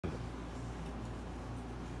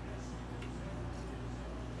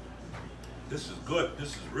This is good. This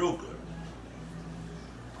is real good.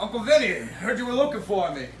 Uncle Vinny, heard you were looking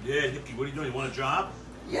for me. Yeah, Nicky, what are you doing? You want a job?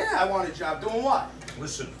 Yeah, I want a job. Doing what?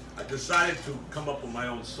 Listen, I decided to come up with my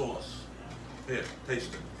own sauce. Here,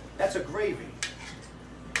 taste it. That's a gravy.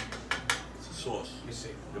 It's a sauce. Let me see.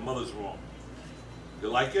 Your mother's wrong. You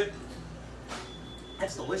like it?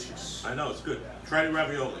 That's delicious. I know, it's good. Try the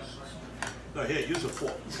raviolis. No, here, use a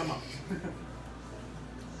fork. Come on.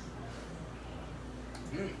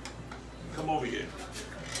 Come over here.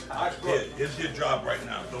 Here, here's your job right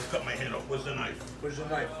now. Don't cut my hand off. Where's the knife? Where's the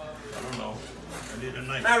knife? I don't know. I need a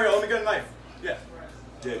knife. Mario, let me get a knife. Yeah.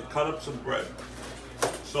 Yeah, cut up some bread.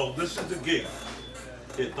 So this is the gig.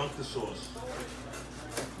 Here, dunk the sauce.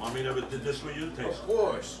 Mommy never did this with you? Taste. Of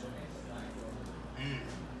course.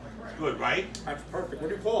 It's good, right? That's perfect. What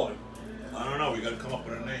do you call it? I don't know. We got to come up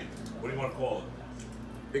with a name. What do you want to call it?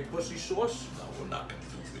 Big pussy sauce? No, we're not going to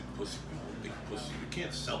do big pussy. Big pussy. We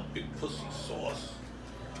can't sell big pussy sauce.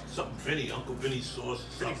 Something Vinny, Uncle Vinny's sauce.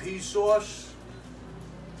 Vinny pea sauce?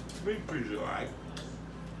 Vinny peas, all right.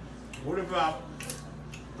 What about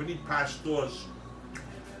Vinny Pastore's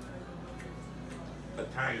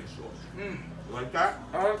Italian sauce? You like that?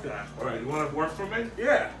 I like that. All right, you want to work for me?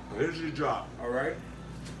 Yeah. Well, here's your job. All right.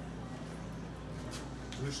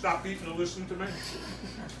 Can you stop eating and listen to me?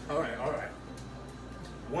 All right, all right.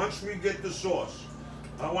 Once we get the sauce,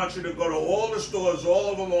 I want you to go to all the stores all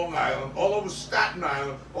over Long Island, all over Staten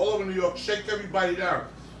Island, all over New York, shake everybody down.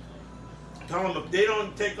 Tell them if they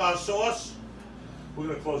don't take our sauce, we're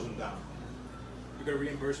going to close them down. You gonna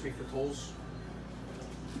reimburse me for tolls?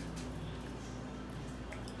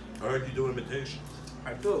 I heard you do imitations.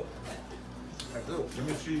 I do. I do. Let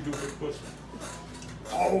me see you do big pussy.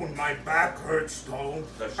 Oh, my back hurts, Tone.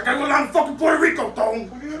 That's I gotta go down to fucking Puerto Rico, Tone.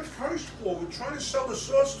 What do you got to curse for? We're trying to sell the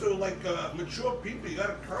sauce to like mature people. You got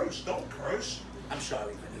to curse. Don't curse. I'm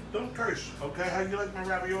sorry, Vinny. Don't curse, okay? How do you like my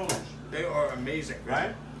raviolis? They are amazing,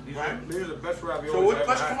 Right? These Right? are the best raviolis So I've ever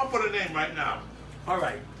let's had. come up with a name right now. All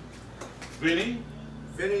right. Vinny?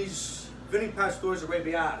 Vinny Pastore's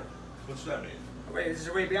Arrabbiata. What's that mean? All right, this is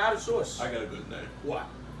Arrabbiata sauce. I got a good name. What?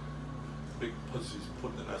 Big Pussy's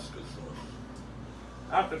Puttanesca sauce.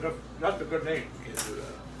 That's a good name. You can't do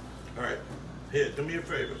that. All right. Here, do me a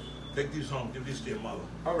favor. Take these home. Give these to your mother.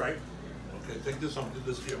 All right. Okay, take this home. Give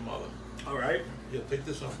this to your mother. All right. Yeah, take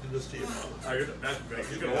this home. Give this to your mother. That's great.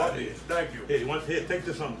 You're You're gonna love these. Thank you. Here, you want? Here, take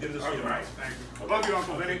this home. Give this to your mother. Thank you. I love you,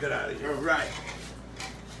 Uncle Vinny. Get out of here. All right.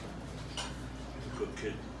 Good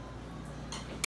kid.